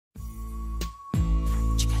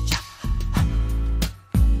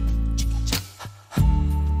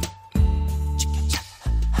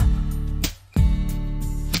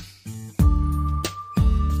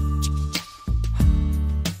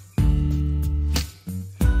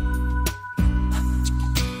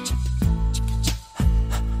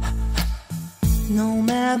No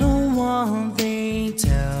matter what they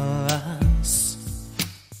tell us,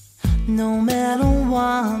 no matter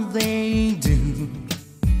what they do,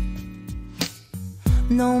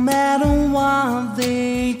 no matter what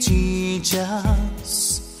they teach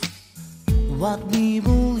us, what we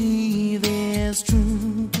believe is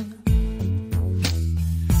true.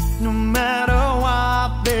 No matter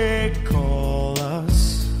what they call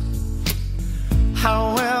us,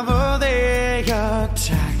 however they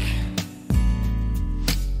attack,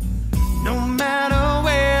 no matter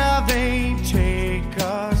where they take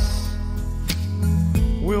us,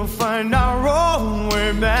 we'll find our own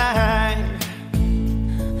way back.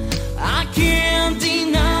 I can't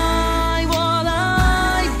deny what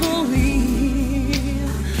I believe.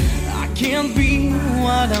 I can't be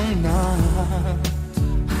what I'm not.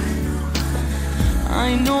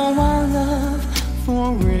 I know our love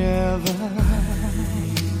forever.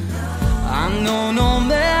 I know no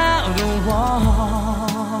matter what.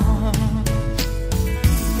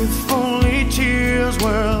 If only tears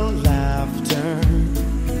were laughter,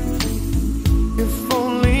 if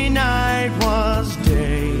only night was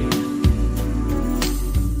day,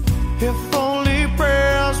 if only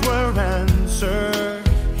prayers were answered,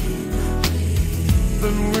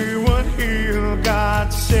 then we would hear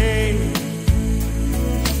God say.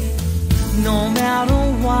 No matter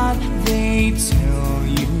what they tell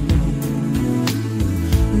you,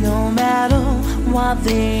 no matter what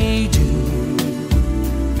they do,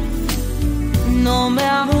 no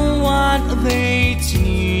matter what they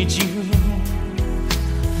teach you,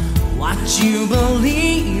 what you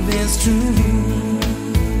believe is true.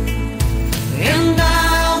 And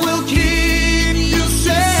I will keep you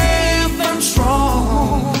safe and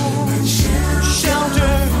strong,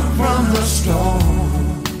 sheltered from the storm.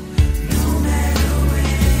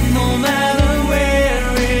 No matter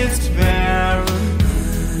where it's barren,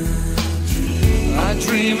 our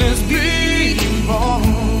dream is being born.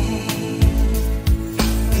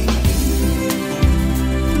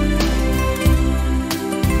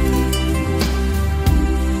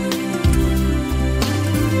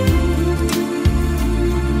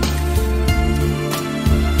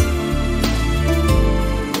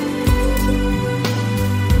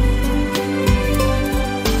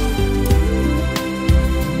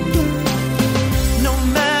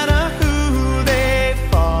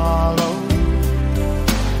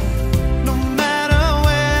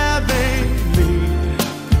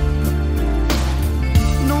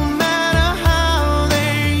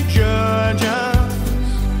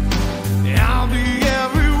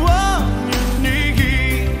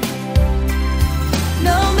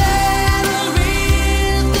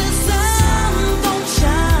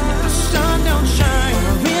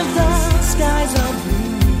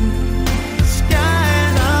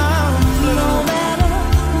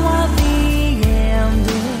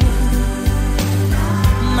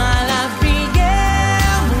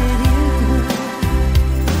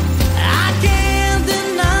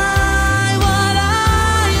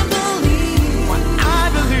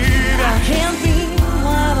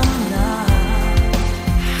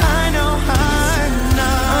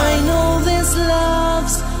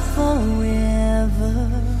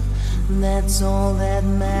 That's all that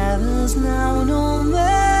matters now, no matter what.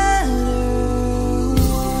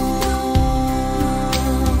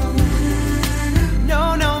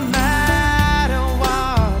 No, no matter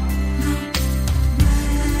what.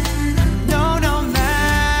 No, no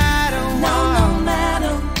matter what. No, no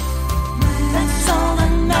matter. That's all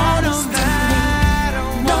that matters to me.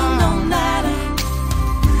 No, no matter.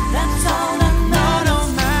 That's all that matters. No, no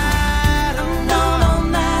matter. No, no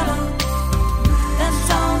matter. That's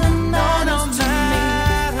all that matters to me.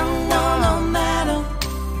 No, no matter.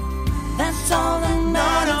 That's all that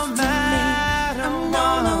matters to me. No,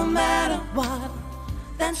 no matter what.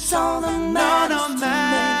 That's all that matters to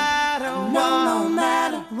me. No, no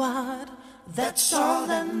matter what. That's all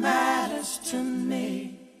that matters to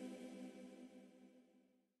me.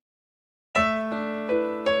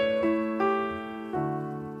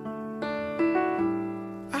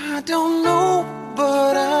 I don't know,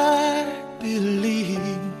 but I believe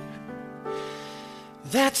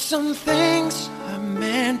that some things are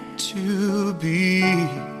meant to be,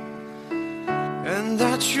 and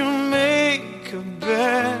that you make a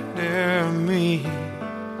better me.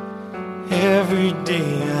 Every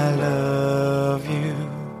day I love you.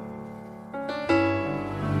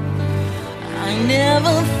 I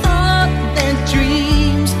never thought that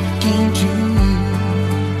dreams came true,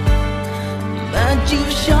 but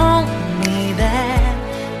you've shown me that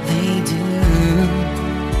they do.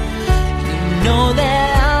 You know that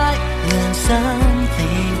I learn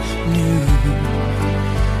something new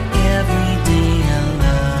every day.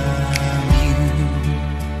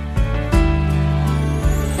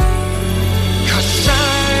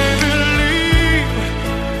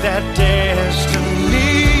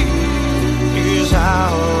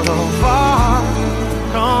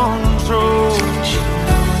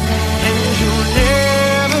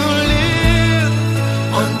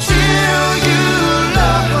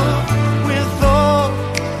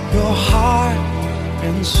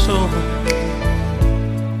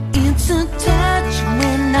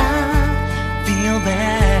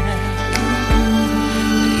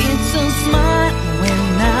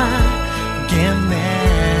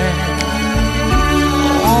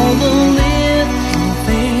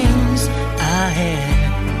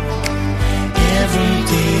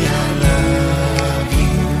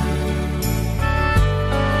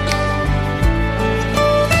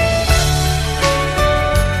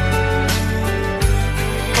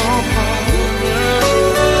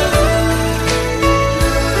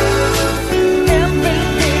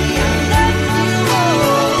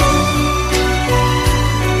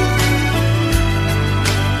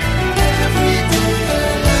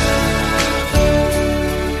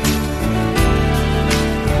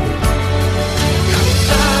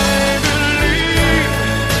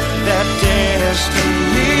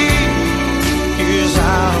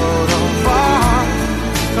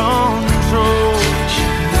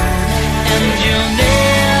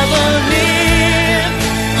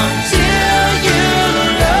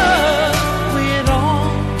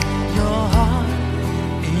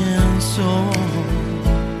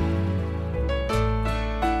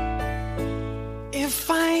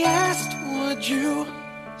 you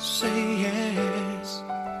say yes.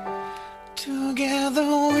 Together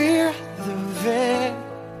we're the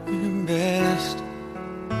very best.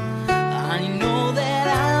 I know that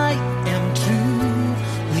I am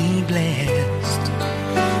truly blessed.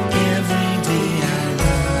 Every day I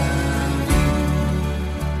love you,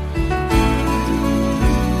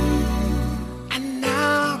 and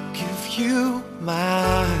I'll give you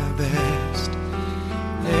my best.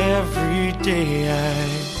 Every day I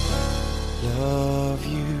love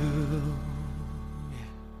you.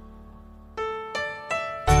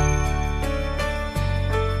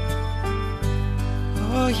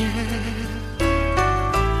 Oh yeah.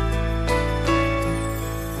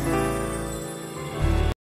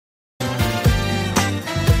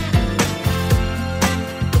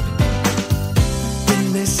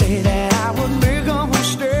 Didn't they say that I would make a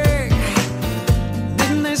mistake?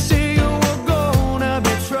 Didn't they say you were gonna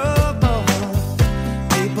be trouble?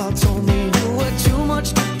 People told me you were too much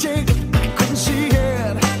to take. I couldn't see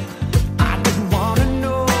it. I didn't wanna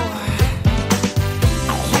know.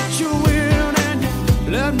 I let you in and you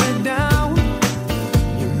let me down.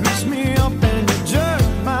 You messed me up and you turned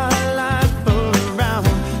my life around.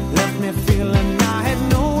 Left me feeling I had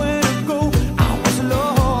nowhere to go. I was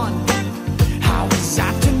alone. How was I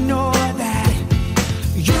to know that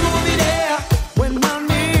you would be there when I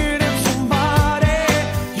needed somebody?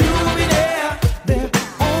 You would be there, the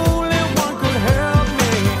only one could help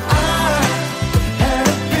me. I had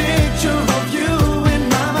a picture of you in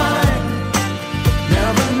my mind.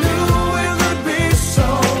 Never knew it would be so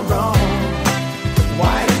wrong.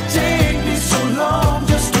 Why did it take me so long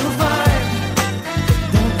just to find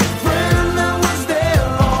the friend that was there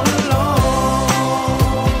all along?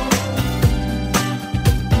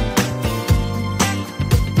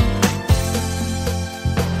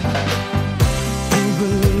 You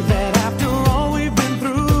believe that after all we've been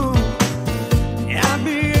through, I'd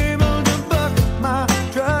be able to put my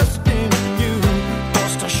trust in you.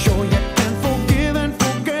 Just to show you can forgive and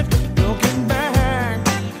forget. Looking back,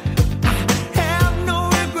 I have no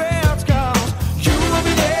regrets, 'cause you will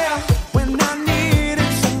be there when I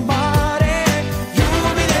needed somebody. You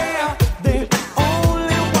will be there, the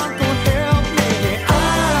only one could help me. I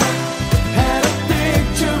had a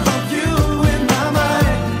picture of you in my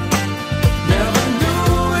mind. Never knew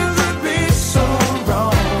it would be so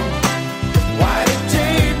wrong. Why did it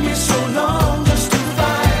take me so long just to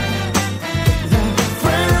find the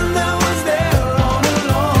friend that was there all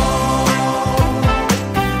along?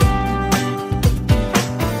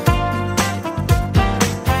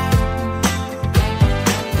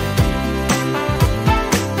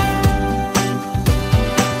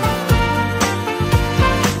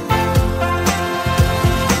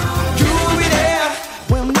 You will be there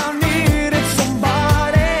when I needed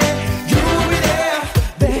somebody. You will be there,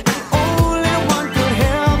 the only one could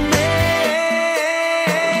help me.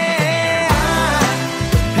 I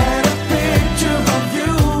had a picture of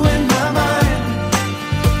you in my mind.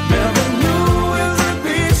 Never knew it would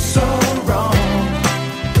be so wrong.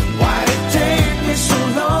 Why did it take me so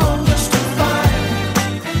long just to find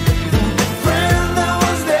the friend that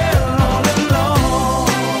was there all along?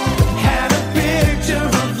 Had a picture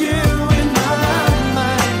of you in my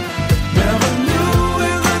mind. Never knew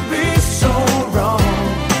it would be so wrong.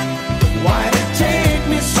 Why did it take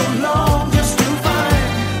me so long just to find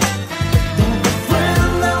the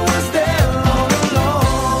friend that was there all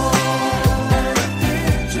along? Had a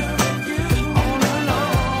picture of you all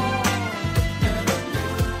along. Never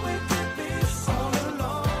knew it would be so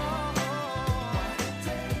long. Why did it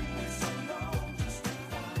take me so long just to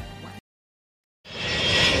find?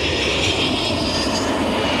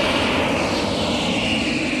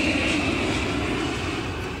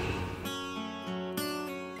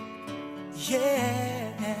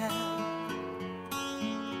 Yeah,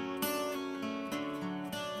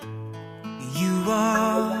 you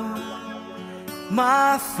are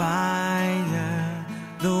my fire,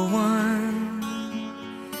 the one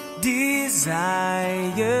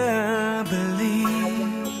desire.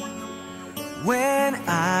 Believe when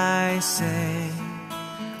I say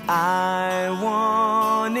I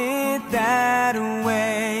want it that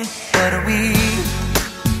way. But we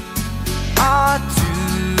are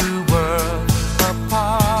two worlds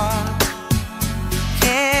apart.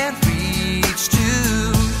 Can't reach to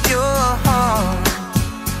your heart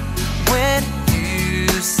when you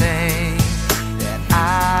say that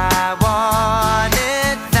I want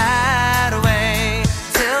it that way.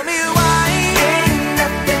 Tell me why ain't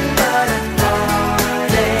nothing but a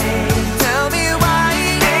heartache. Tell me why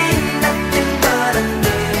ain't nothing but a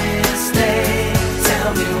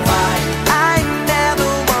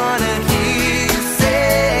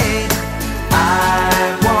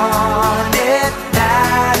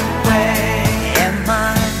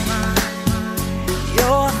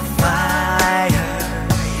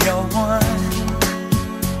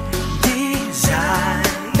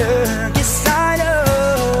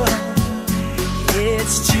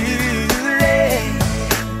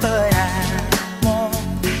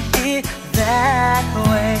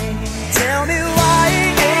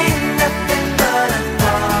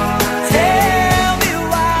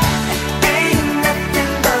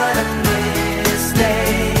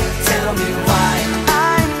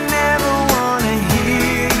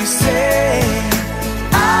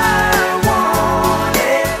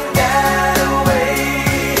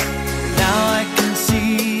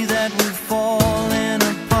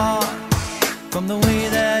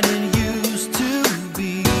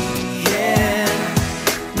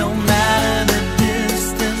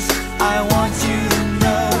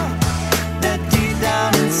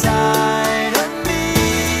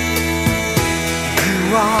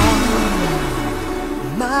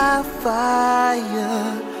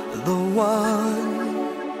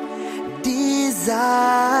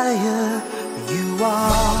desire. You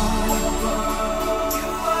are.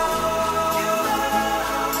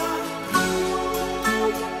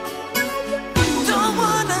 Don't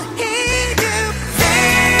wanna hear you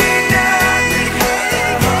say nothing.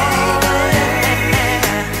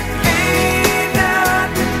 Ain't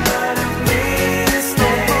nothing but a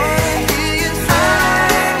mistake.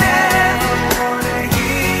 I never wanna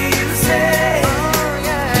hear you say,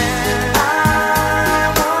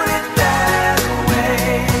 I want it that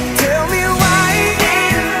way. Tell me why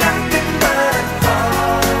ain't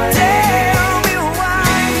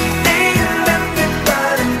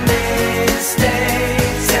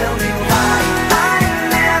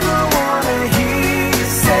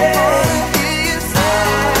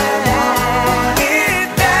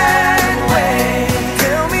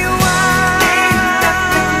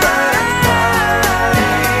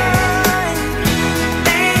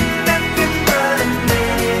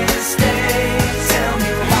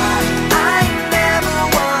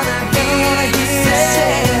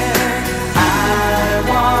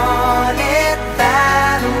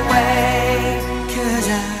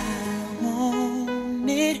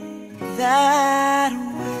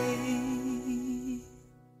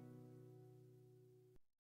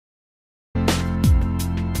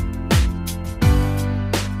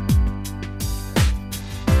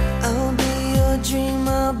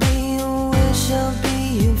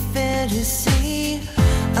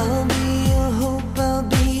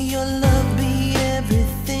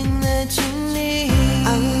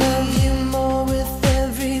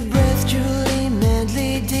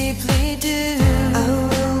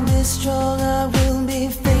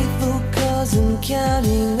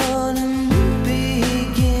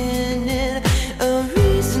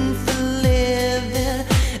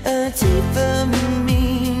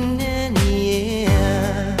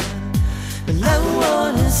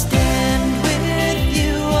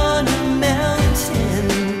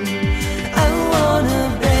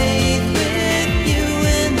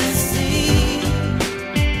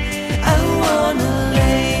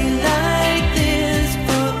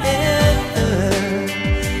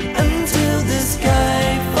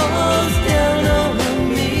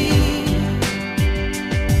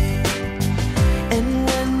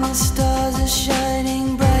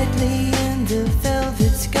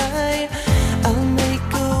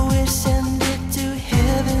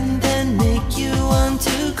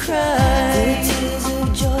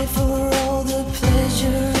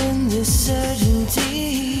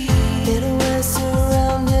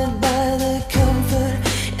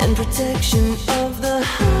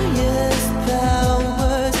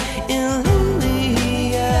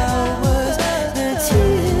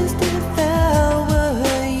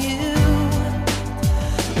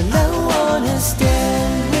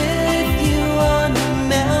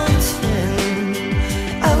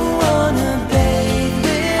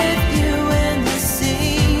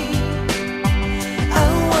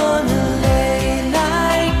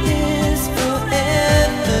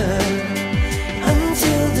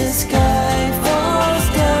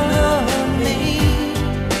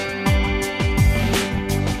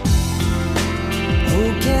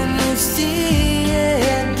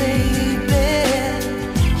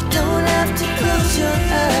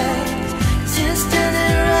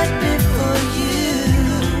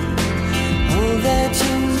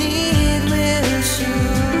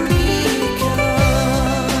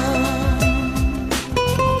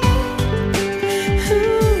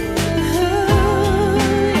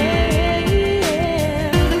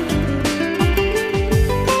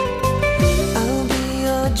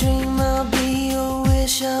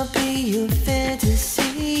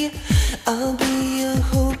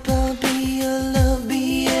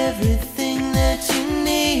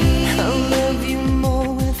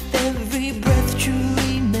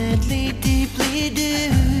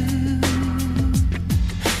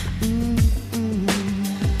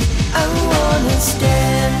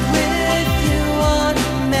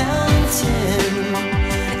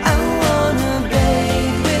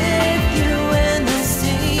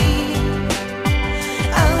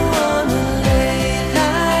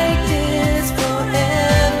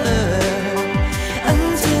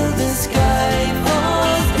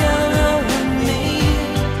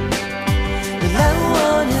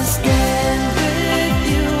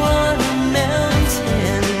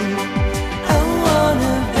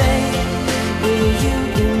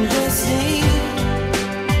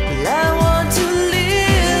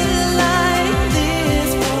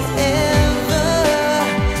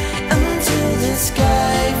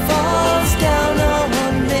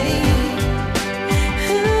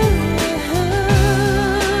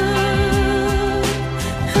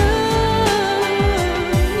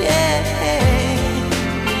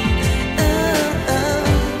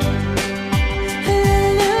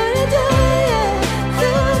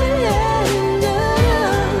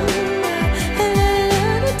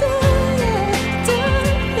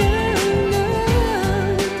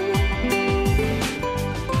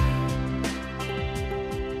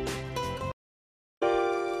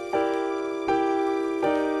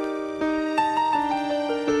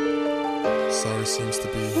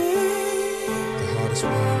hardest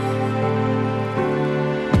work.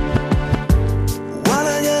 What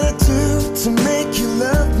I gotta do to make you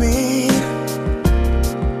love me?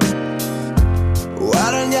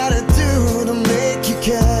 What I gotta do to make you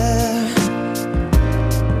care?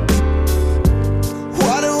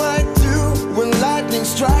 What do I do when lightning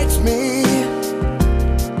strikes me?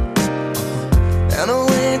 And I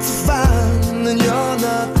wait to find that you're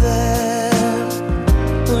not there.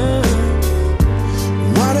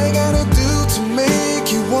 What I gotta do to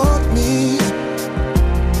make you want me?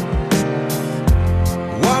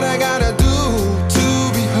 What I gotta do to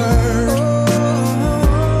be heard?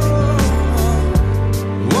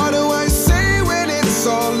 What do I say when it's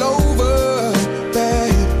all over,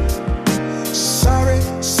 babe? Sorry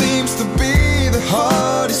seems to be the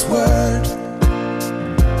hardest word.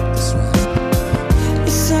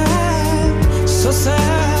 So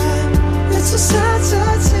sad, it's a sad,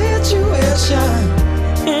 sad situation,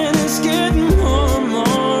 and it's getting more and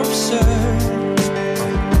more absurd.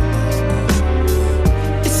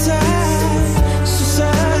 It's sad, so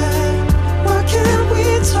sad, why can't we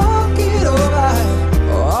talk it over?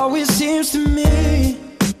 Always seems to me,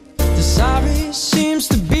 the sorry seems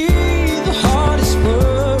to be the hardest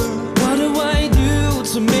word. What do I do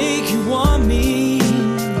to make you want me?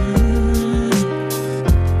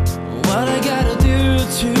 What I gotta do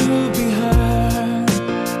to be heard?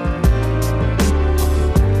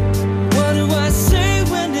 What do I say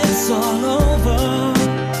when it's all over?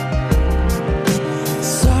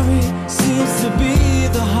 Sorry seems to be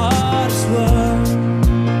the hardest word.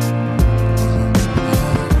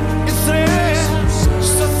 It's sad,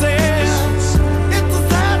 so sad. It's a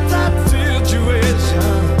sad, sad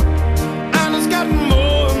situation, and it's gotten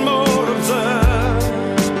more and more absurd.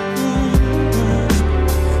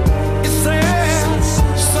 It's sad,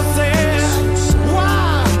 so sad.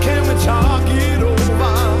 Why can't we talk it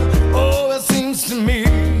over? Oh, it seems to me,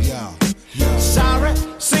 sorry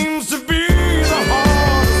seems to be the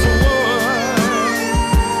hardest word.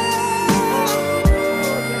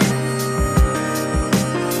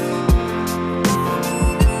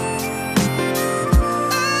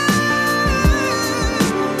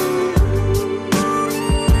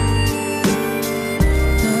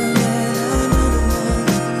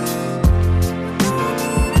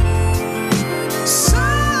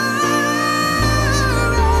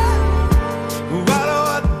 What do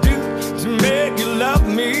I do to make you love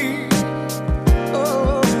me?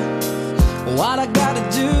 Oh, what I gotta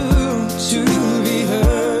do to be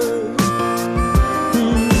heard?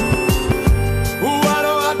 What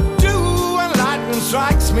do I do when lightning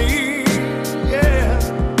strikes me? Yeah.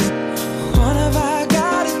 What have I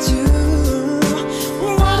gotta do?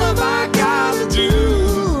 What have I gotta do?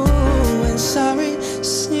 And sorry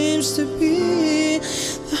seems to be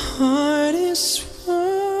the hardest one.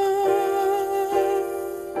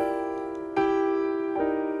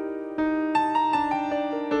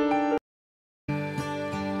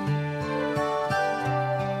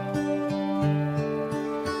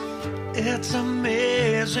 It's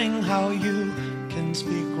amazing how you can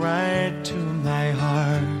speak right to my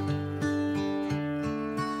heart.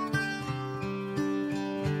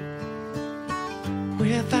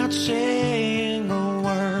 Without saying a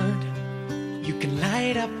word, you can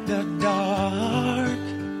light up the dark.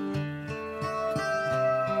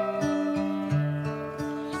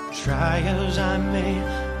 Try as I may,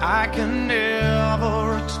 I can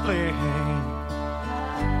never explain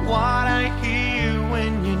what I hear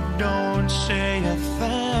when you don't say a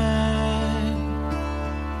thing.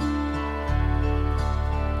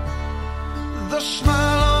 The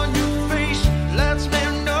smile on your face lets me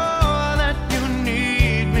know that you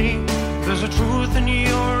need me. There's a truth in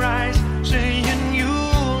your eyes saying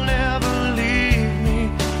you'll never leave me.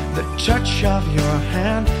 The touch of your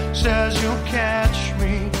hand says you'll catch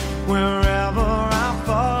me wherever I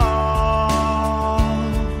fall.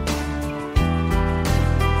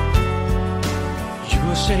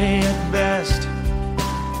 You say it best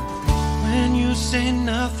when you say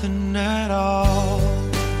nothing at all.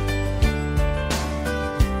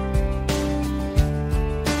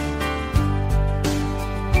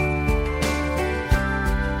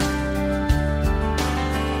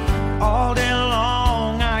 All day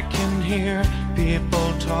long I can hear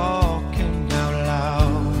people talking out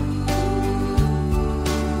loud.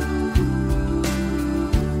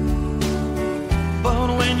 But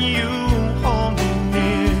when you hold me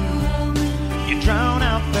near, you drown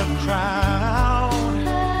out the crowd.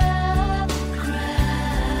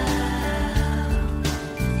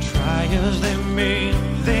 Try as they may,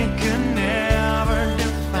 they can never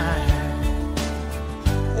define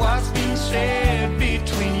what's being said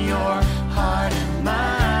between your heart and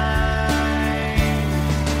mine.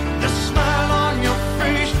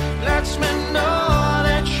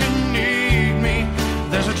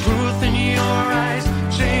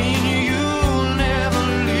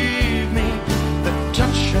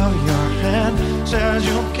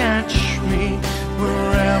 catch me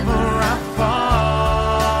wherever I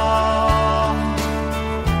fall.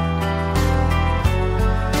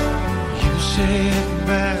 You say it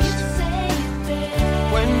best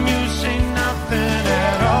when you say nothing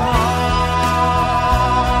at all.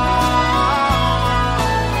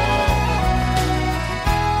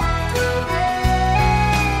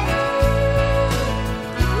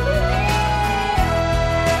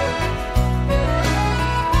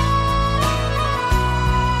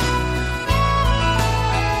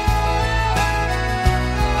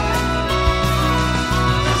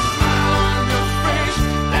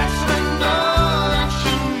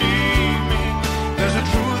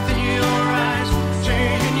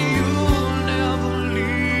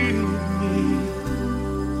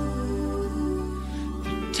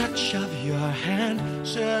 Touch of your hand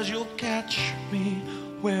says you'll catch me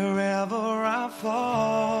wherever I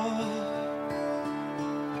fall.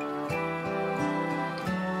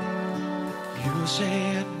 You say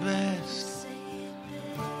it best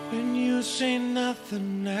when you say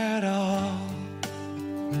nothing at all.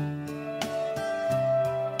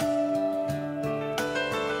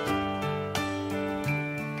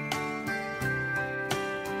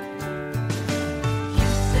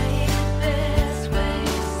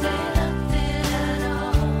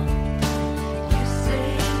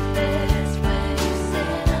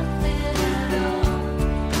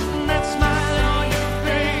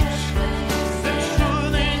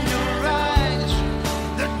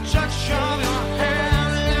 Touch of your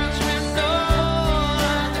hand lets me know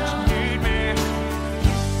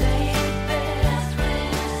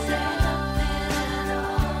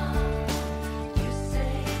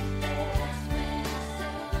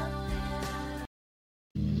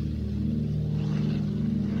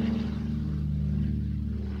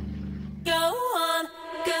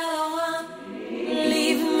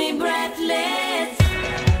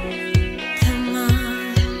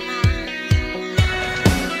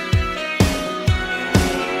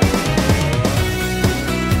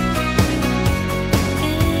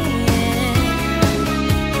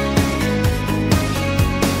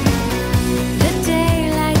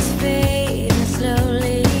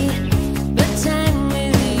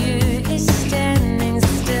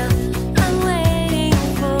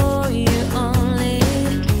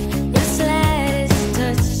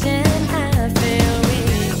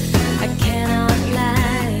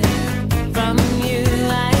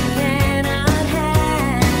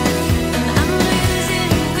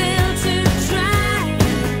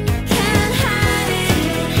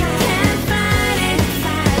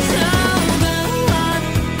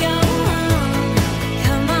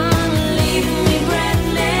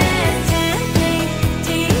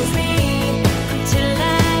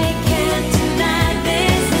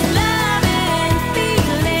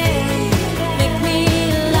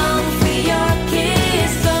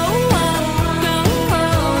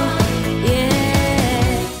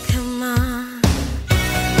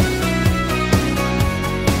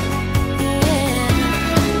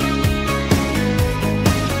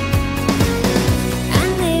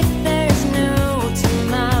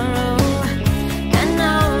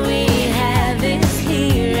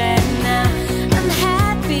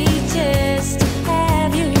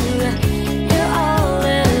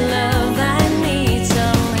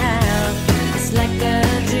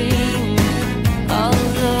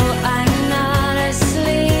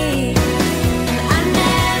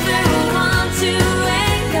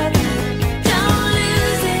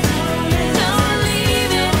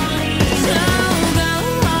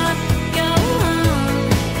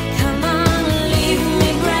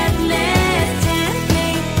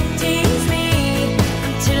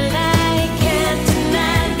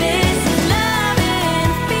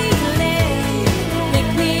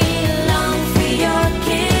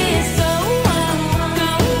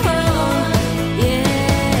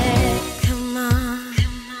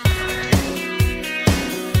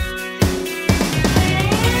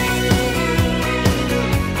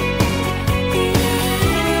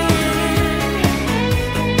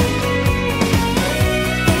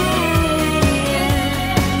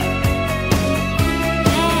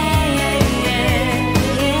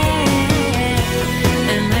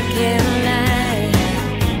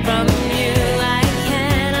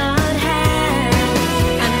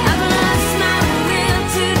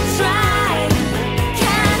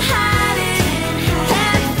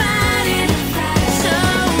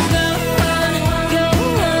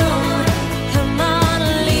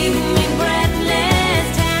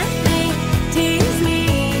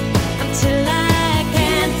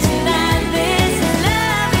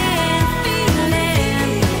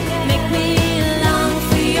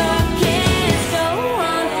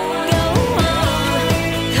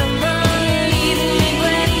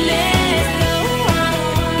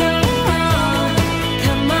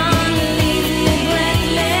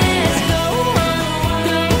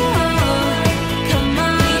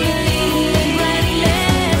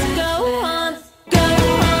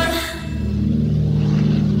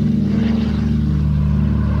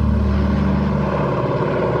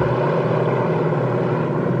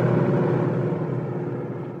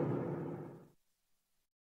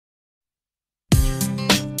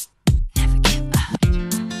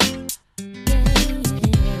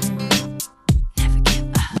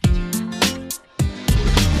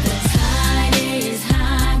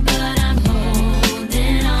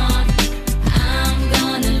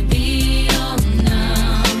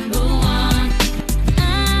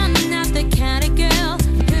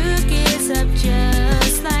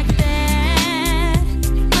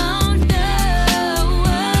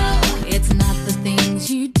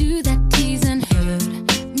do that tease and hurt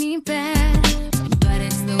me bad, but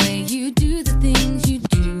it's the way you do the things you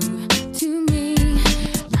do to me.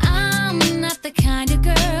 I'm not the kind of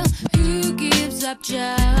girl who gives up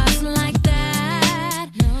just like that.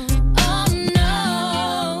 Oh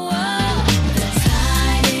no, the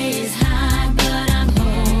tide is high, but I'm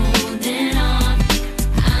holding on.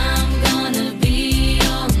 I'm gonna be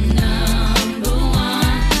your number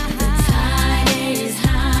one. The tide is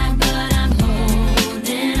high, but I'm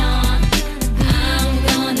holding on.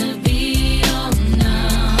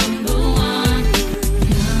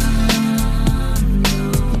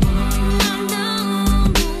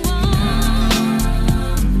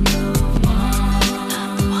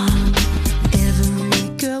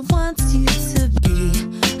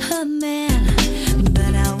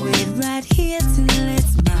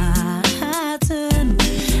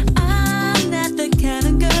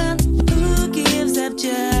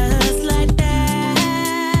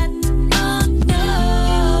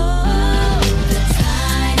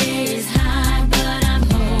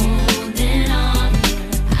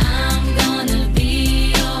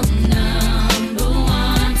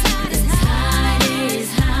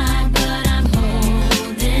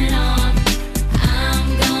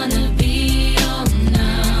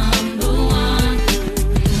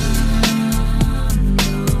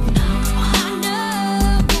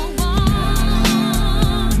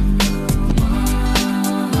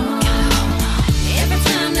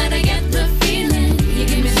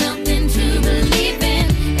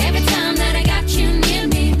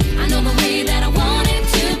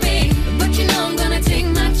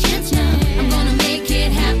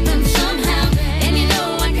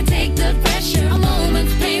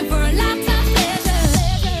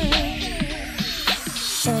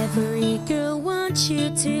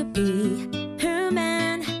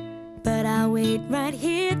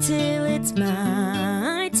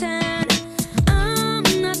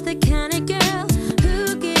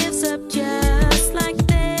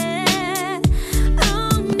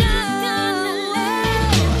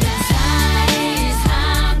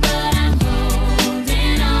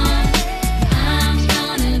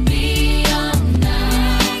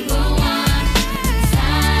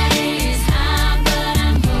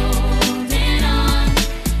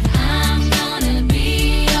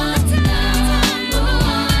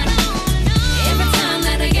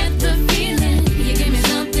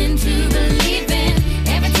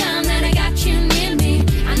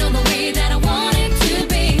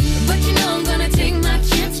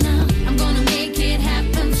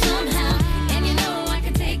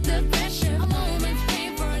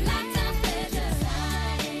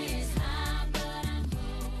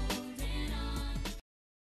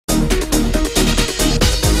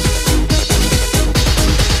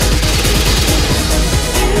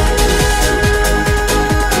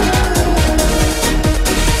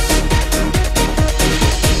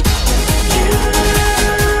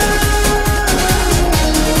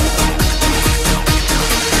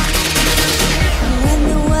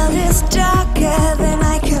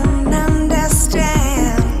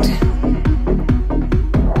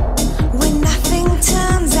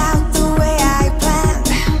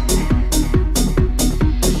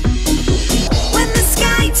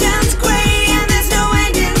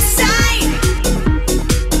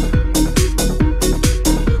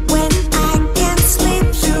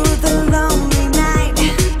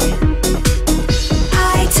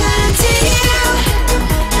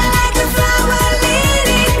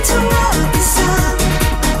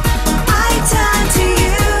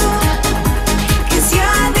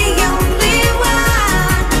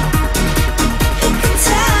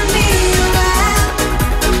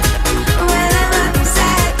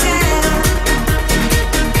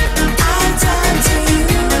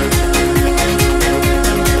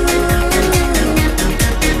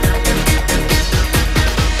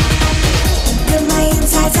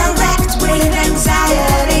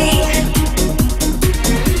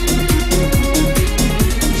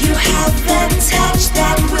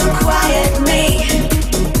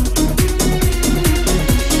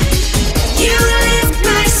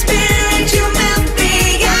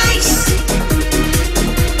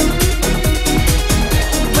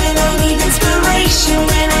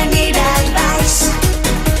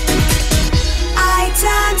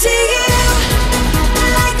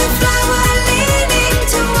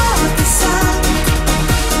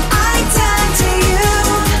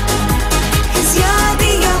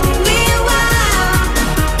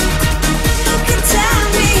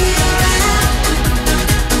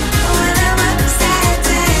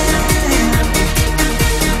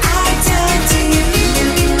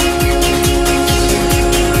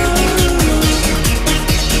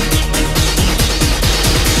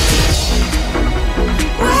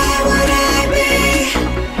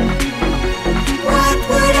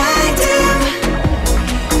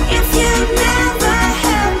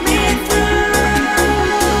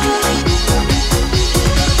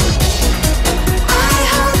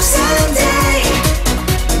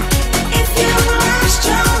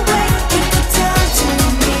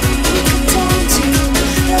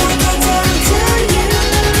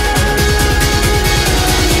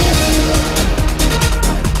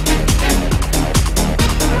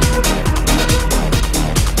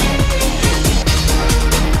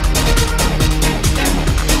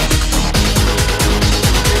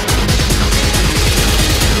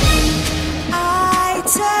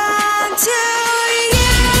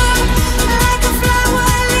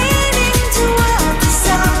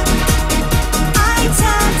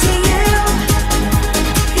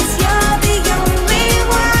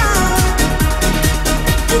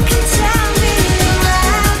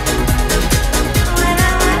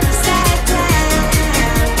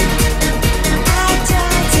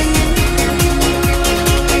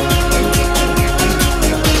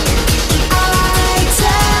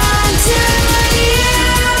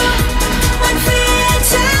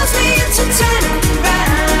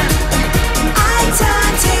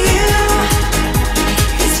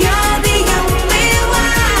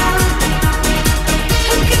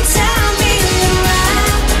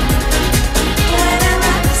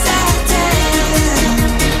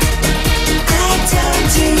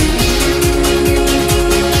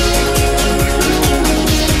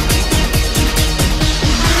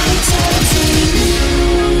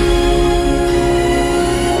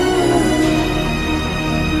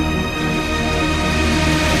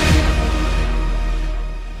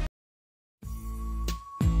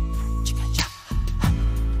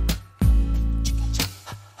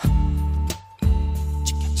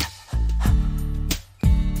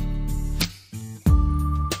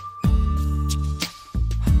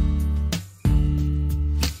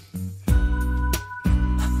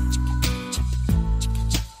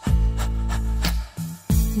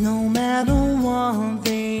 No matter what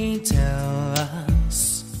they tell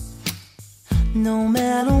us, no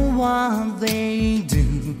matter what they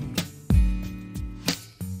do,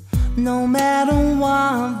 no matter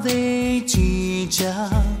what they teach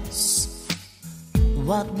us,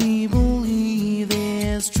 what we believe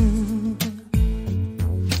is true.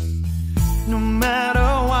 No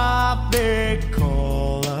matter what they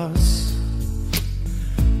call us,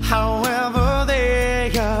 however they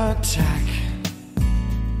attack,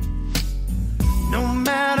 no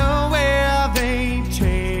matter where they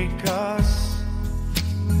take us,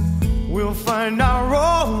 we'll find our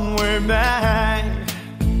own way back.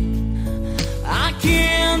 I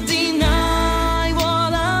can't deny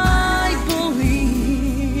what I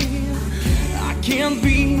believe. I can't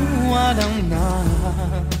be what I'm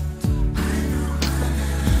not.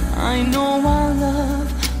 I know our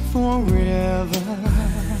love forever.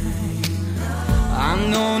 I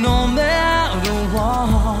know no matter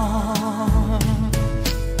what.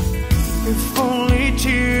 If only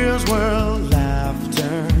tears were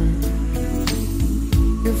laughter,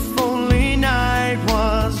 if only night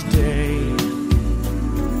was day,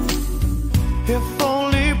 if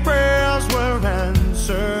only prayers were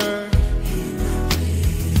answered,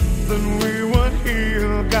 then we would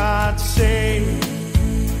hear God say.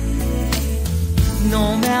 No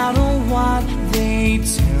matter what they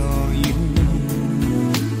tell you,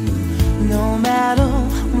 no matter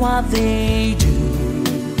what they do,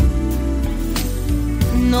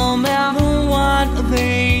 no matter what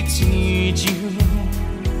they teach you,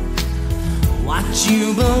 what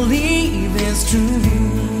you believe is true.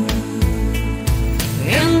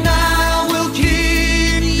 And I will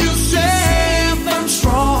keep you safe and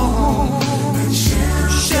strong,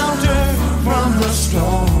 sheltered from the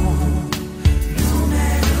storm.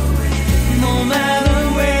 No matter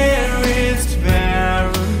where it's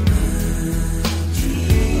barren,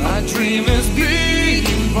 our dream is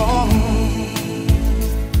being born.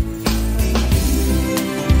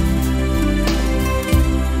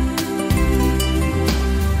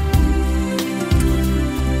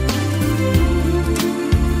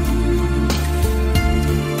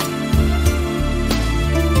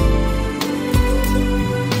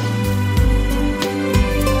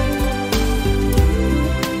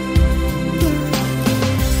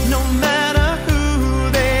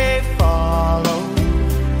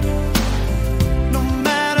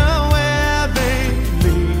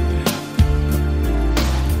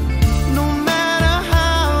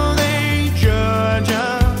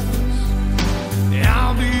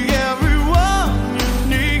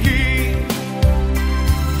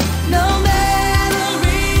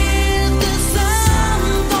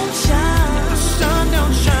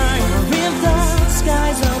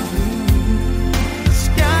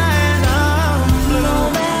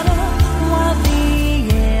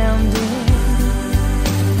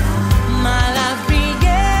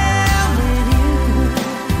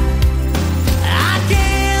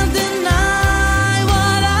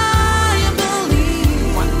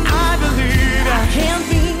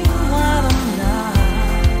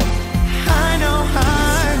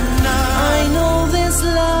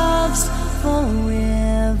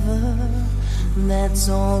 That's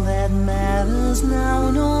all that matters now,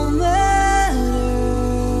 no matter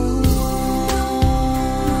what.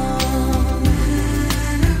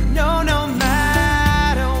 No, no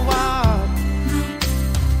matter what.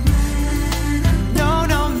 No,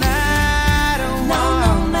 no matter what. No,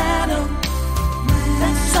 no matter.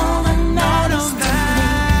 That's all that matters to me.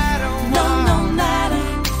 No, no matter.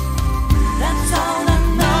 That's all that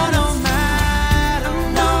matters. No, no matter.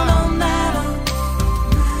 No, no matter.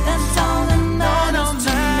 That's all that matters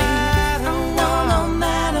to me. No, no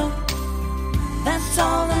matter. That's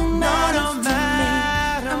all that matters to me.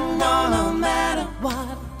 No, no matter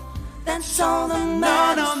what. That's all that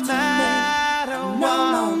matters to me. No,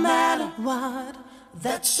 no matter what.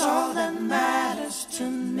 That's all that matters to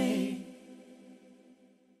me.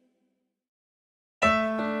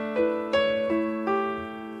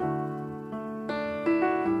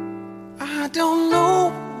 I don't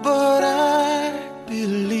know, but I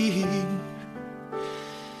believe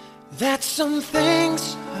that some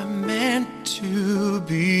things are meant to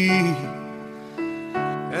be,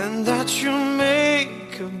 and that you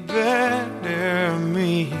make a better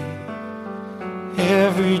me.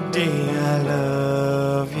 Every day I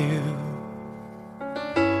love you.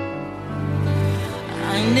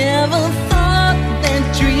 I never thought that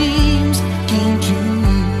dreams came true,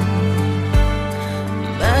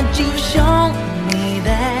 but you've shown me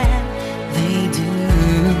that they do.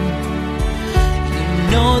 You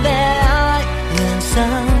know that I learn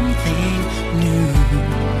something new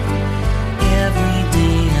every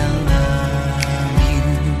day.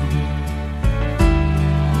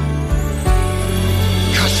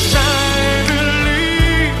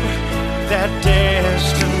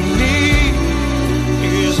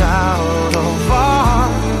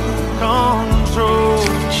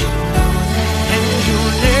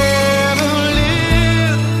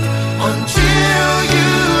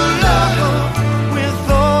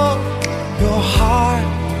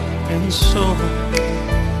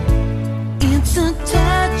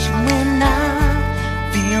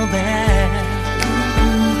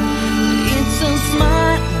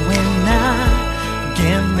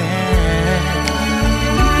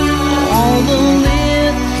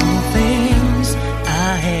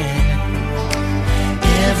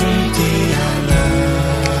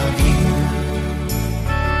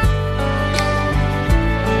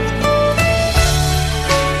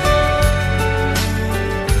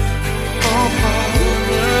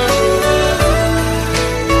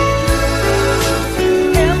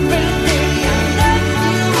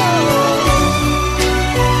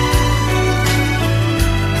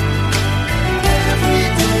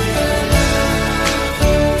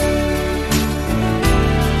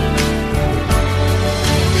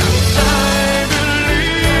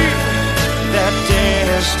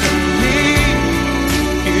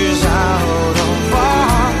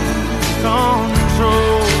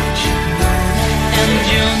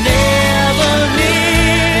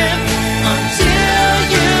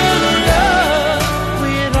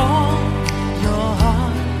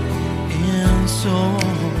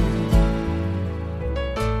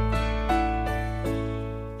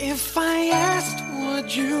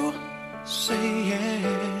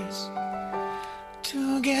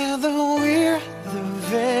 Together we're the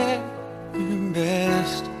very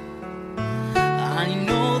best. I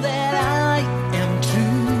know that I am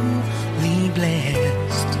truly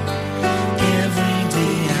blessed. Every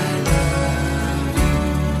day I love you,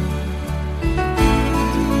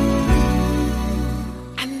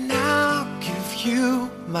 and I'll give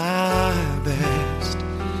you my best.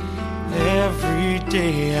 Every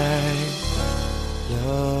day I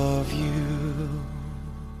love you.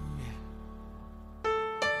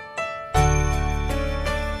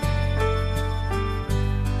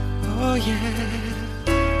 Oh yeah.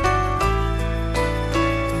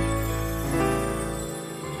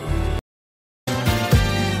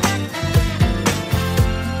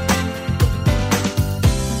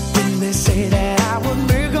 Didn't they say that I would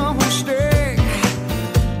make a mistake?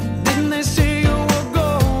 Didn't they say you were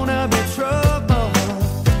gonna be trouble?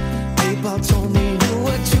 People told me you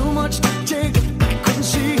were too much to take. I couldn't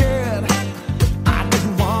see it. I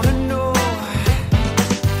didn't wanna know.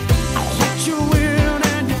 I let you in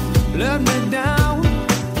and you let me down.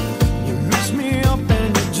 You messed me up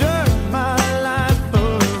and you jerked my life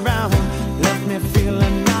around. Left me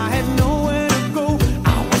feeling I had nowhere to go.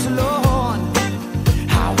 I was alone.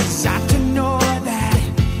 How was I to know that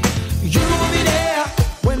you would be there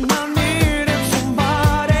when I needed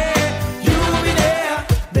somebody? You would be there,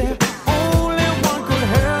 the only one could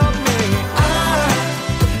help me. I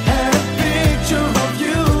had a picture of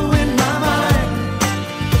you in my mind.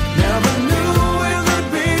 Never knew it would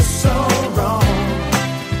be so wrong.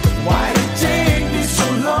 Why did it take me so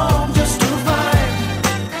long just to find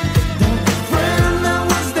the friend that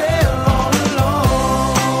was there all along?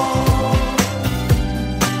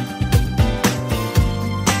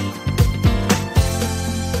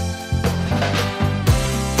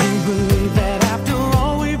 Do you believe that after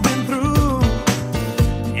all we've been through,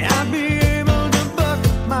 I'd be able to put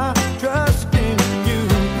my trust in you?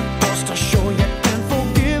 Forced to show you can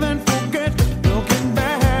forgive and forget. Looking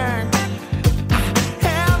back, I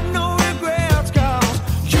have no regrets, 'cause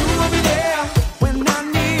you will be there when I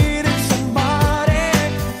needed somebody.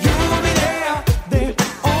 You will be there, the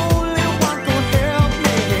only one could help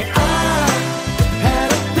me. I had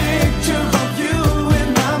a picture of you in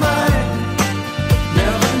my mind.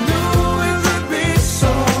 Never knew it would be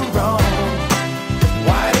so wrong.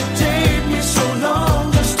 Why did it take me so long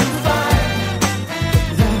just to find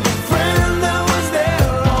the friend that was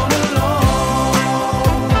there all along?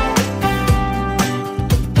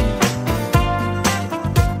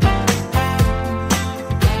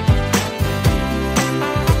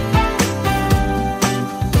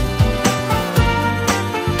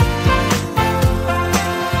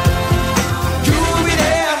 You will be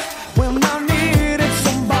there when I needed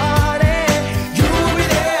somebody. You will be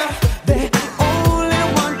there, the only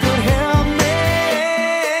one could help me.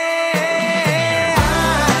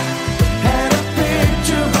 I had a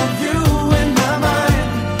picture of you in my mind.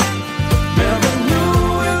 Never knew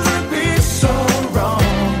it would be so wrong.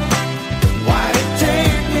 Why did it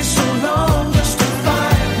take me so long just to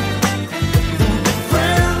find the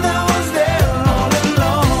friend that was there all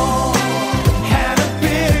along? Had a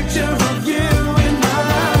picture of you in my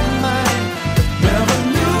mind. Never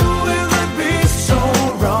knew it would be so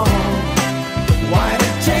wrong. Why did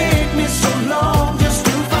it take me so long just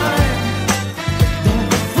to find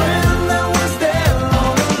the friend that was there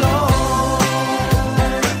all along?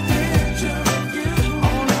 Had a picture of you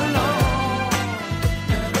all along.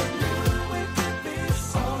 Never knew it could be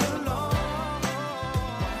so long.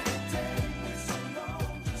 Why did it take me so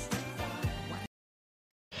long just to find?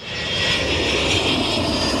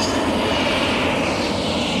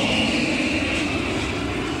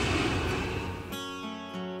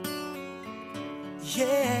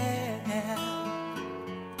 Yeah,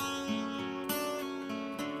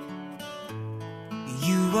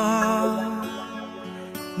 you are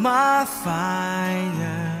my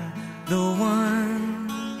fire, the one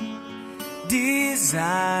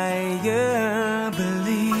desire.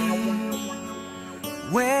 Believe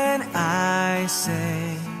when I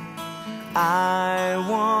say I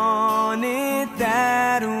want it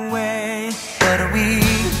that way. But we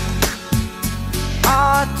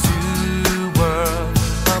are two worlds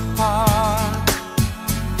apart.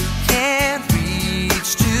 Can't reach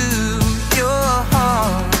to your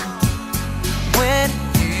heart when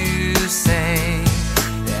you say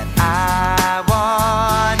that I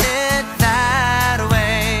want it that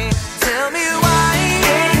way. Tell me why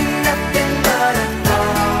ain't nothing but a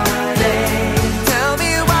heartache. Tell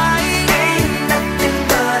me why ain't nothing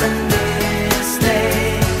but a mistake.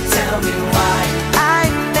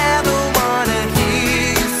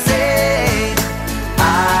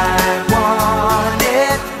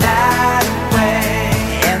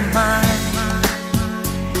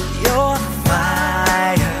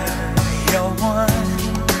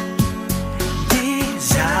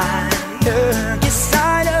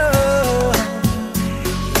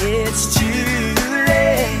 it's too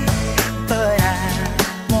late, but I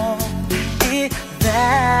want it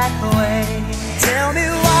that way. Tell me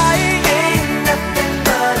why ain't nothing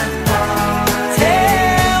but a thought.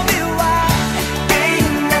 Tell me why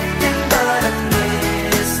ain't nothing but a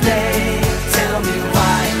mistake. Tell me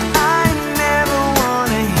why I never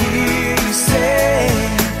wanna hear you say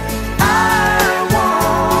I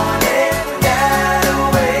want it that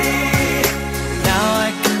way. Now I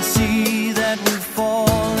can see that we've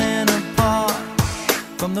fallen apart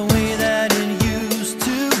from the way that it used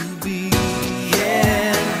to be.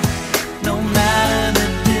 Yeah, no matter the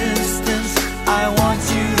distance, I want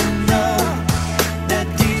you to know that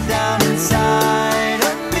deep down inside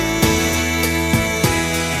of me,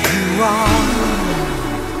 you are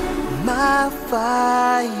my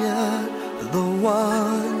fire, the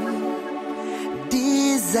one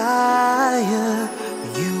desire.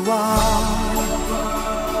 You are.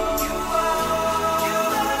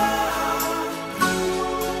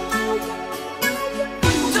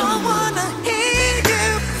 Don't wanna hear you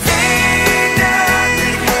say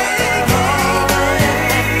nothing.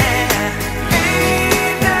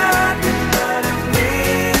 Ain't nothing but a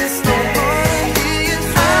mistake.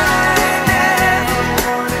 I never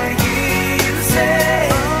wanna hear you say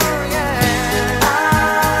I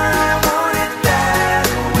want it that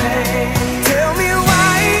way. Tell me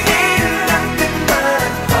why ain't nothing but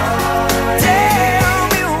a thought. Tell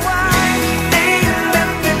me why ain't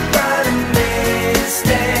nothing but a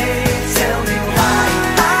mistake. Tell me why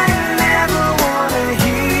I never wanna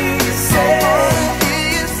hear you say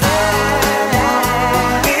I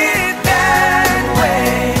want it that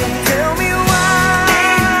way. Tell me why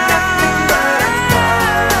ain't nothing but a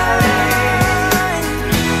thought.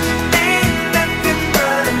 Ain't nothing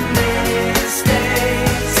but a mistake.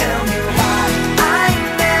 Tell me why I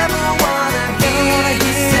never wanna hear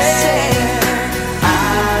you say I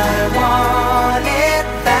want it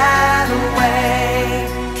that way.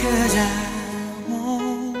 'Cause I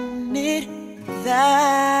want it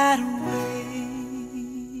that way.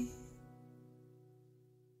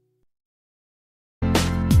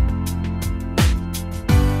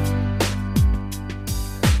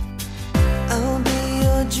 I'll be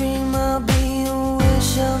your dream, I'll be your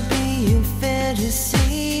wish, I'll be your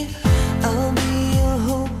fantasy. I'll be your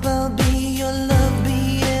hope, I'll be your love, be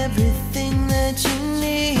everything that you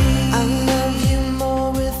need. I love you more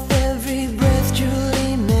with every breath, truly,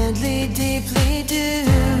 madly, deeply do.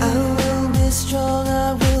 I will be strong,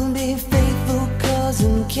 I will be faithful, 'cause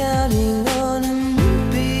I'm counting on a new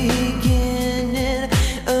beginning,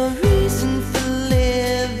 a reason for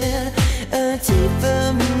living, a deeper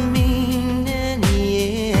meaning,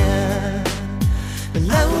 yeah.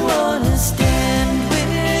 Well, I wanna stand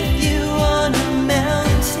with you on a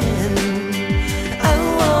mountain. I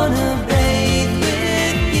wanna bathe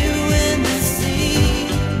with you in the sea.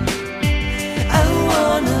 I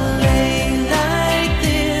wanna lay like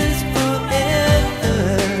this forever,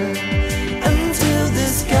 until the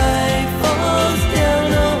sky falls down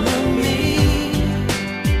on me.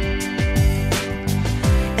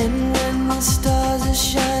 And when the stars are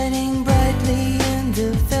shining brightly in the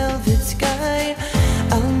velvet sky,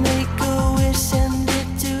 I'll make a wish, send it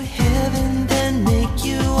to heaven, then make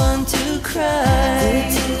you want to cry. The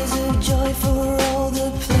tears of joy for all the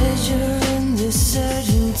pleasure and the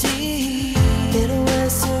certainty that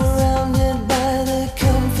we're surrounded by the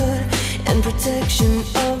comfort and protection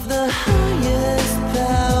of the highest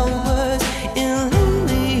powers. In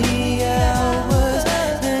lonely hours,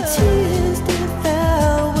 the tears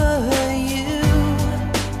devour you.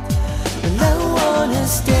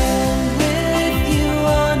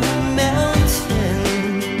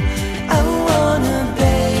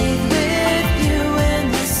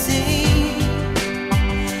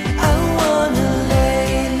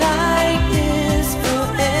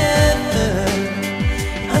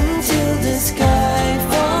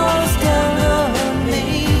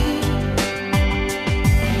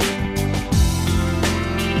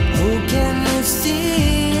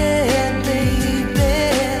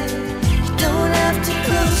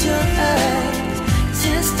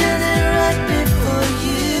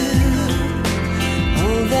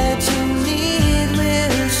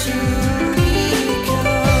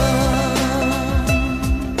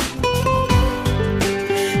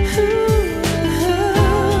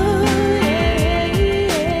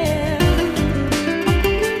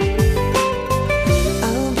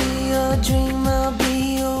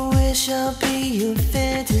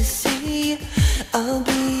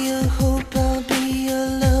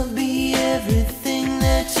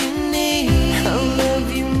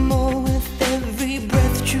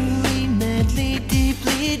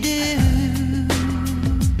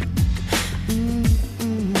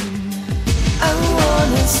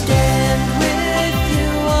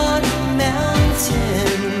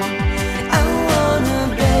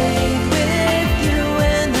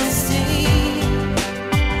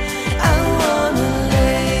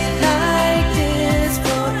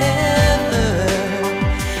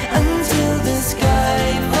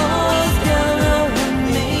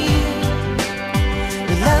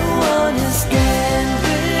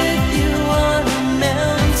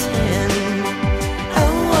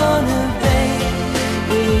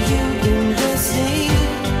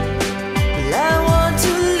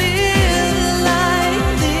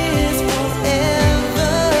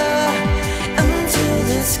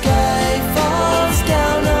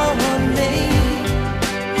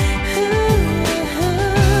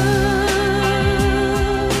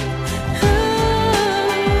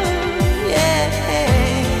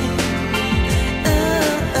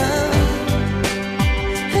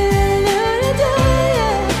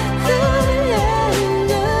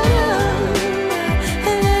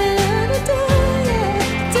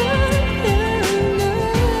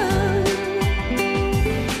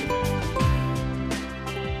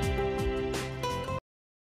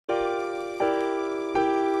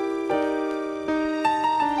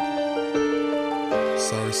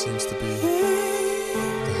 Sorry seems to be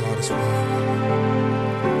the hardest word.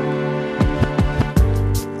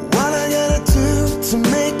 What I gotta do to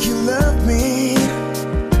make you love me?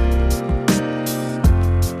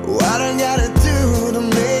 What I gotta do to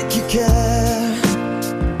make you care?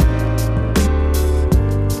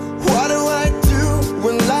 What do I do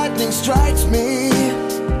when lightning strikes me?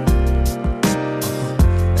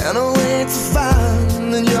 And I wait to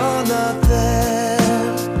find that you're not there.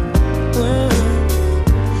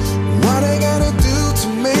 What I gotta do to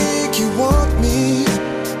make you want me?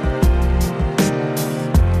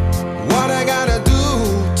 What I gotta do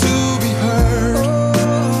to be heard?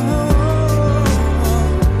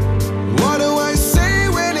 What do I say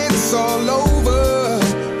when it's all over,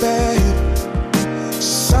 babe?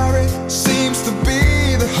 Sorry seems to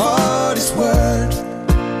be the hardest word.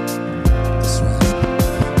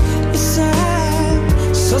 It's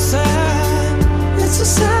sad, so sad. It's a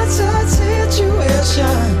sad, sad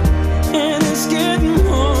situation, and it's getting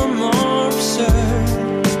more and more absurd.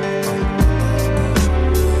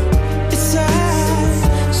 It's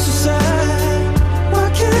sad, so sad. Why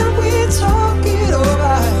can't we talk it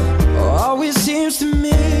over? Always seems to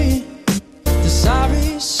me the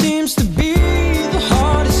sorry seems to be the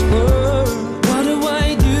hardest word. What do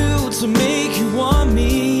I do to make you want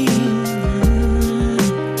me?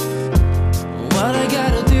 What I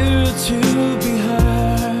gotta do to be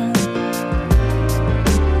heard?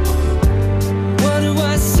 What do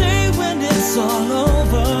I say when it's all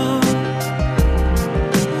over?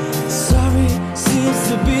 Sorry seems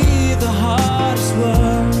to be the hardest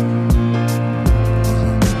word.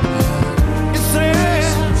 It's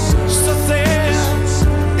sad, so sad.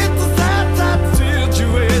 It's a sad, sad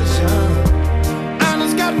situation, and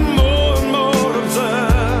it's gotten more and more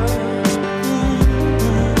absurd.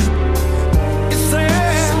 It's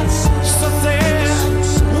sad, so sad.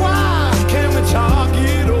 Why can't we talk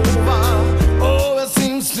it over? Oh, it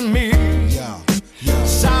seems to me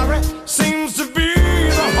sorry seems to be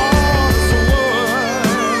the hardest word.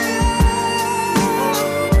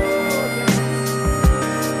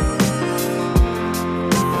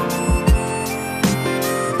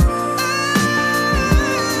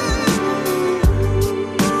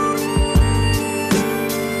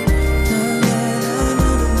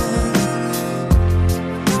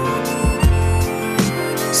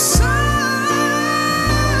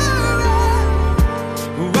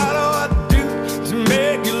 What do I do to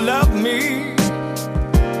make you love me?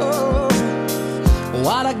 Oh,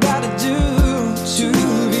 what I gotta do to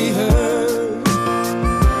be heard?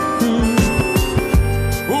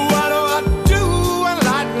 What do I do when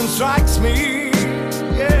lightning strikes me?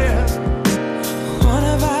 Yeah. What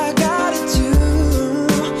have I gotta do?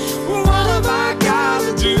 What have I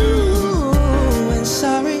gotta do? And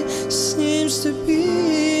sorry seems to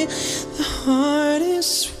be the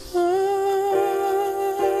hardest one.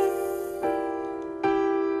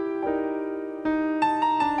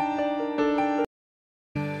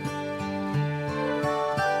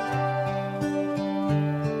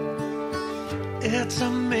 It's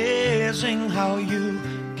amazing how you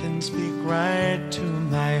can speak right to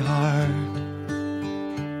my heart.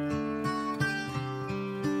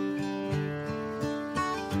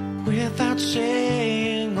 Without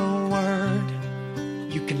saying a word,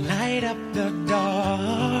 you can light up the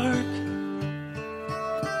dark.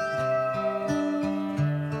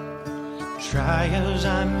 Try as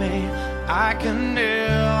I may, I can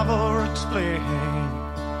never explain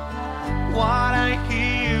what I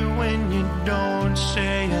hear when you don't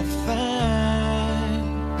say a thing.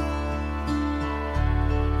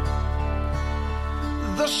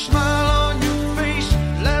 The smile on your face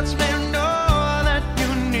lets me know that you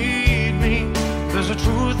need me. There's a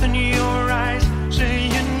truth in your eyes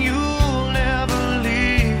saying you'll never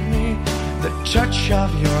leave me. The touch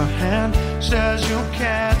of your hand says you'll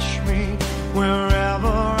catch me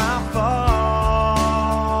wherever I fall.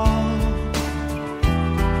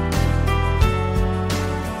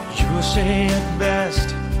 You say it best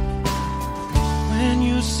when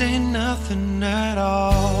you say nothing at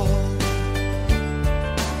all.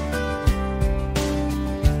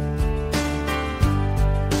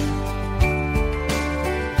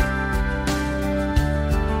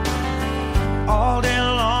 All day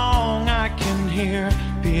long I can hear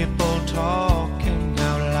people talking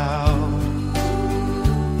out loud.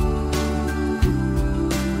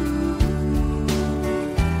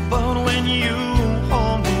 But when you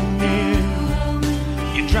hold me near,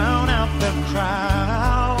 you drown out the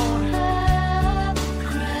crowd.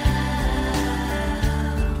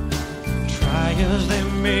 Try as they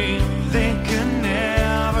may, they can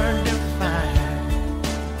never define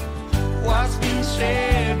what's been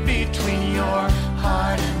said between your heart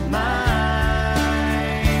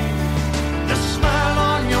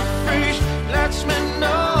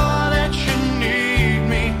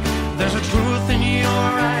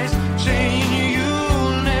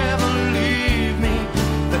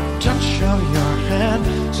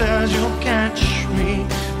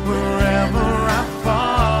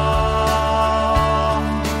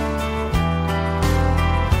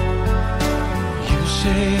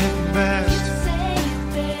say it best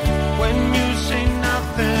when you say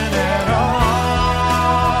nothing at all.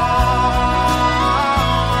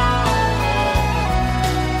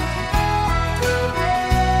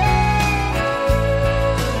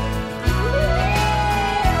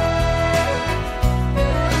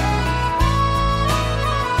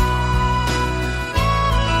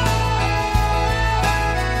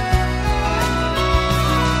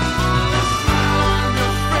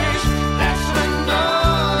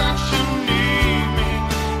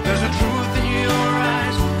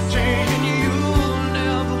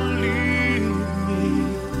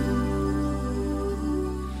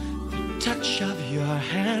 Touch of your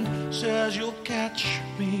hand says you'll catch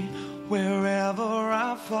me wherever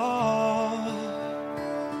I fall.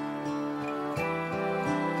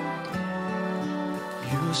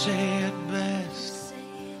 You say it best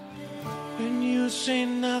when you say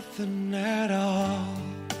nothing at all.